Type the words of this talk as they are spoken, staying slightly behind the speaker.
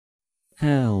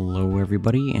Hello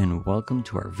everybody and welcome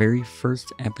to our very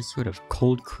first episode of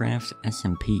Cold Craft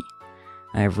SMP.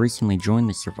 I have recently joined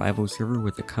the survival server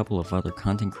with a couple of other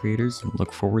content creators and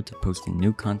look forward to posting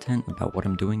new content about what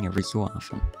I'm doing every so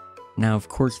often. Now of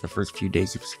course the first few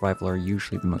days of survival are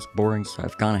usually the most boring, so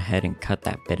I've gone ahead and cut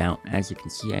that bit out. As you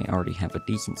can see, I already have a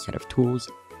decent set of tools.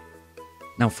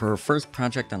 Now for our first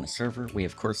project on the server, we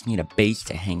of course need a base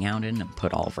to hang out in and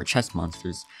put all of our chest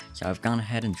monsters, so I've gone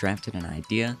ahead and drafted an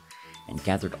idea and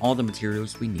gathered all the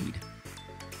materials we need.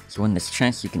 So in this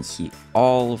chest you can see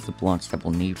all of the blocks that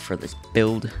we'll need for this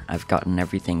build. I've gotten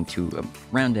everything to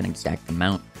around an exact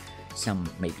amount. Some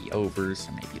may be over,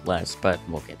 some may be less, but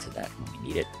we'll get to that when we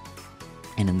need it.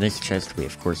 And in this chest we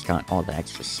of course got all the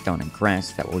extra stone and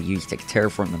grass that we'll use to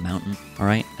terraform the mountain.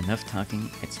 Alright, enough talking,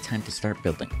 it's time to start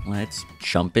building. Let's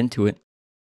jump into it.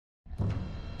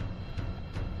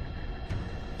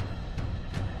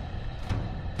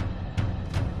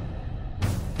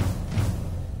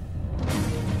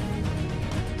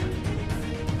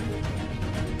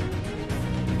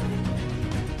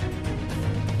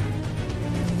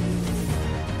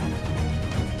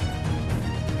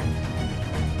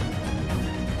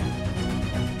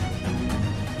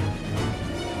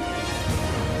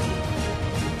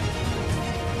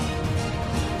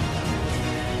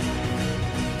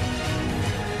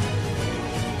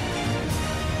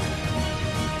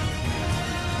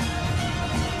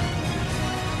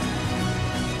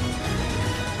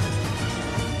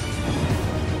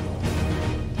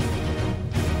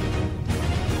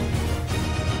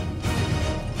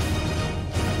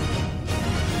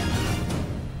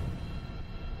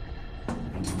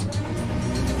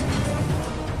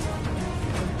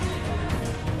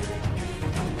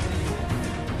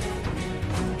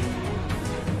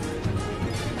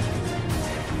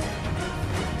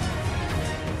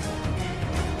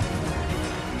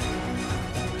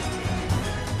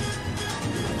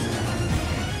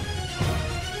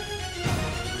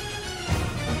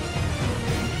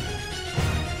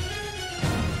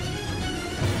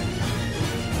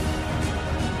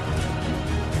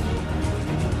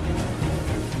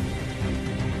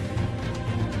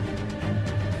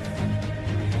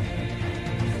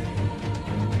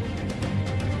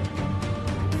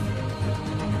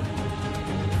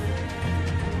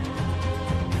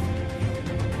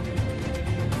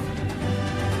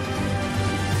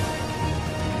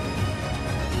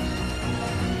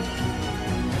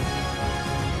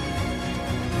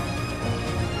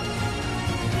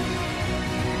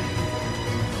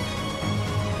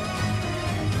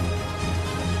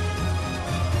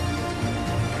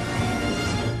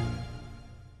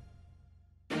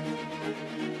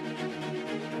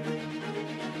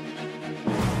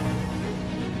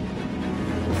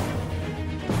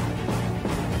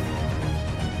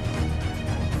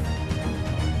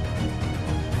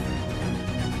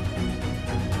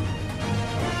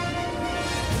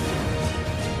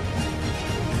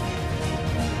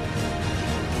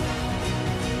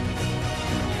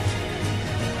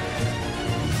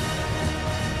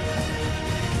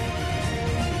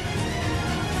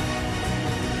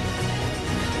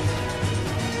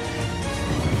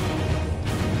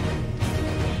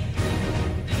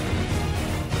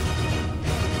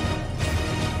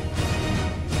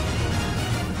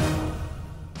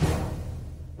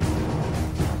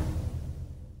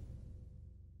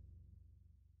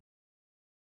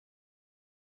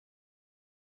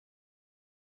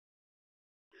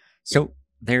 So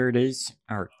there it is,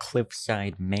 our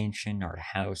cliffside mansion or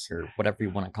house or whatever you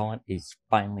want to call it is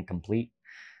finally complete.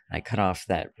 I cut off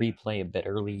that replay a bit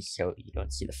early so you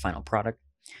don't see the final product.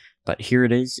 But here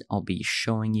it is. I'll be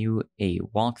showing you a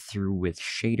walkthrough with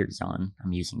shaders on.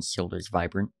 I'm using Silder's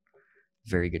Vibrant.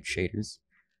 Very good shaders.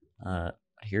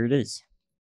 Here it is.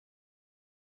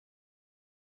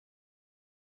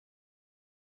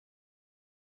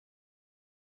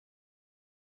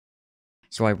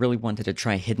 So I really wanted to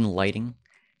try hidden lighting,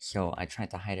 so I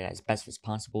tried to hide it as best as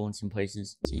possible in some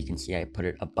places. So you can see I put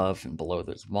it above and below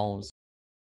those walls.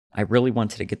 I really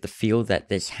wanted to get the feel that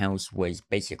this house was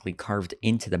basically carved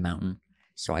into the mountain,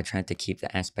 so I tried to keep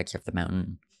the aspects of the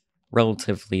mountain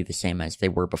relatively the same as they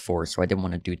were before, so I didn't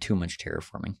want to do too much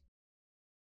terraforming.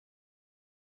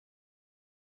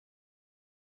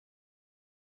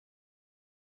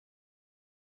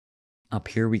 Up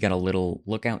here we got a little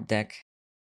lookout deck.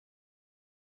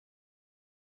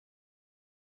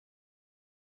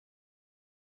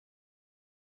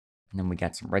 And then we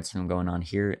got some redstone going on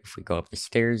here. If we go up the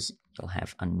stairs, you'll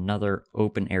have another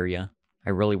open area.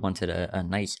 I really wanted a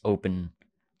nice open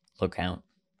lookout.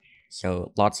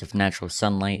 So lots of natural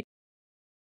sunlight.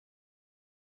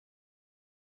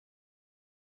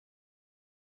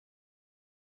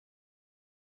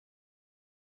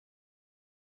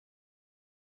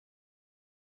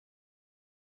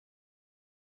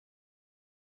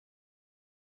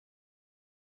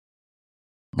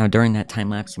 Now during that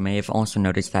time lapse, you may have also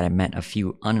noticed that I met a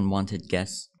few unwanted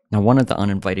guests. Now one of the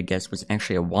uninvited guests was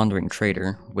actually a wandering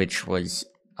trader, which was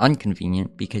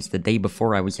inconvenient because the day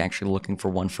before I was actually looking for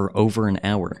one for over an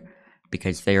hour,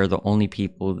 because they are the only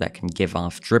people that can give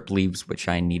off drip leaves, which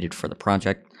I needed for the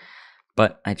project,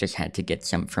 but I just had to get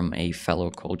some from a fellow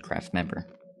Cold Craft member.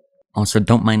 Also,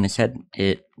 don't mind this head,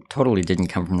 it totally didn't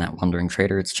come from that wandering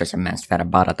trader, it's just a mask that I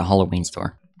bought at the Halloween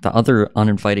store. The other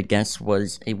uninvited guest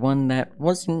was a one that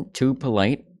wasn't too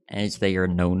polite, as they are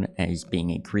known as being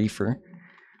a griefer,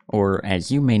 or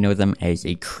as you may know them as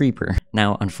a creeper.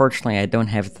 Now, unfortunately, I don't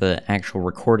have the actual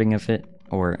recording of it,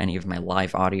 or any of my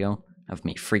live audio of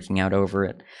me freaking out over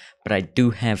it, but I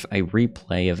do have a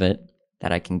replay of it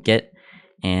that I can get,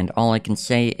 and all I can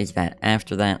say is that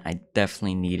after that, I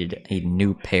definitely needed a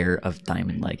new pair of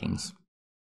diamond leggings.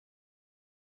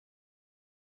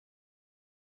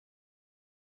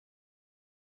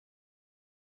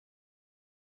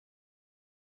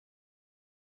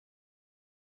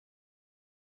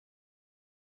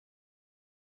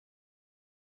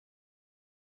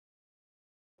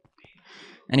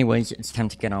 Anyways, it's time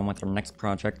to get on with our next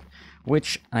project,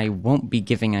 which I won't be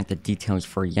giving out the details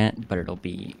for yet, but it'll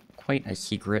be quite a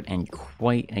secret and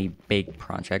quite a big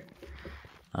project.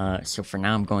 So for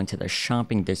now I'm going to the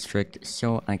shopping district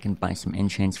so I can buy some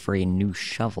enchants for a new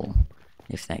shovel.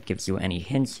 If that gives you any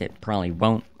hints, it probably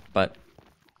won't, but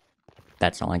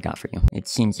that's all I got for you. It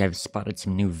seems I've spotted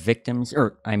some new victims,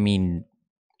 or I mean,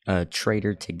 a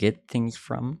trader to get things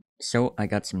from. So I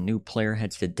got some new player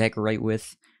heads to decorate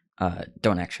with.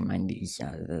 Don't actually mind these,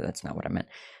 that's not what I meant.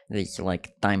 These are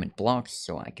like diamond blocks,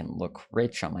 so I can look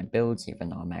rich on my builds, even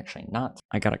though I'm actually not.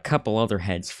 I got a couple other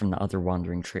heads from the other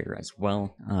wandering trader as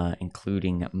well,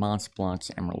 including moss blocks,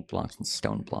 emerald blocks, and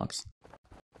stone blocks.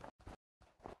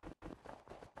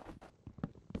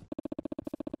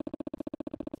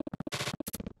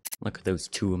 Look at those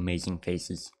two amazing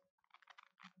faces.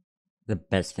 The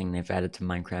best thing they've added to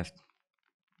Minecraft.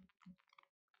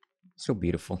 So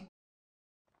beautiful.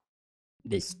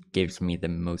 This gives me the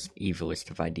most evilest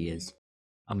of ideas.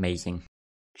 Amazing.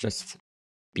 Just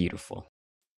beautiful.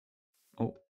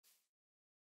 Oh.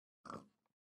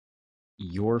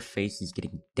 Your face is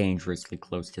getting dangerously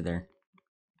close to there.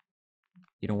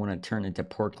 You don't want to turn into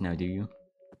pork now, do you?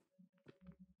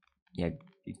 Yeah,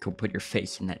 go put your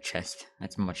face in that chest.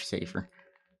 That's much safer.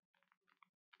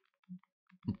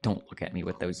 Don't look at me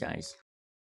with those eyes.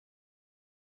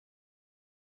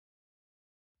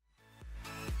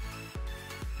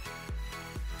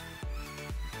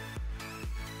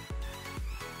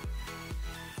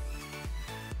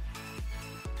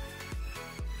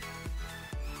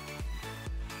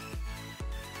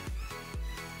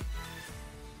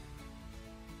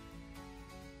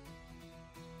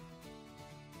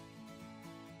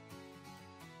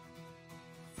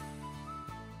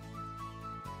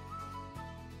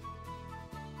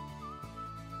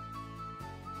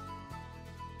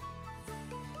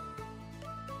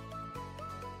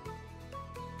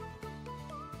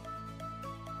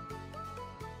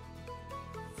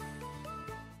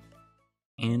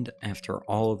 And after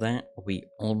all of that, we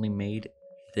only made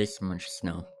this much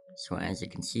snow. So as you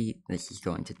can see, this is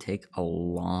going to take a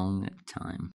long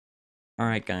time.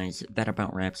 Alright guys, that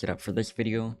about wraps it up for this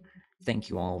video. Thank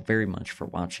you all very much for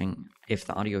watching. If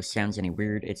the audio sounds any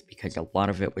weird, it's because a lot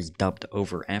of it was dubbed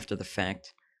over after the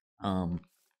fact.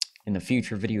 In the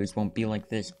future, videos won't be like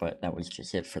this, but that was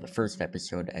just it for the first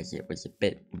episode, as it was a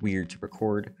bit weird to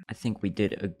record. I think we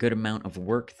did a good amount of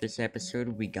work this episode.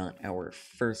 We got our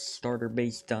first starter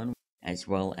base done, as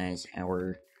well as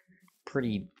our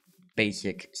pretty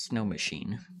basic snow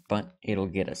machine, but it'll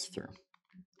get us through.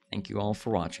 Thank you all for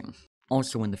watching.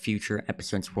 Also in the future,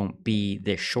 episodes won't be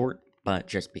this short, but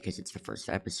just because it's the first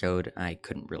episode, I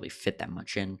couldn't really fit that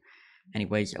much in.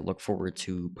 Anyways, I look forward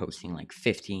to posting like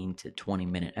 15 to 20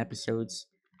 minute episodes.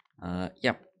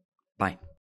 Yep. Bye.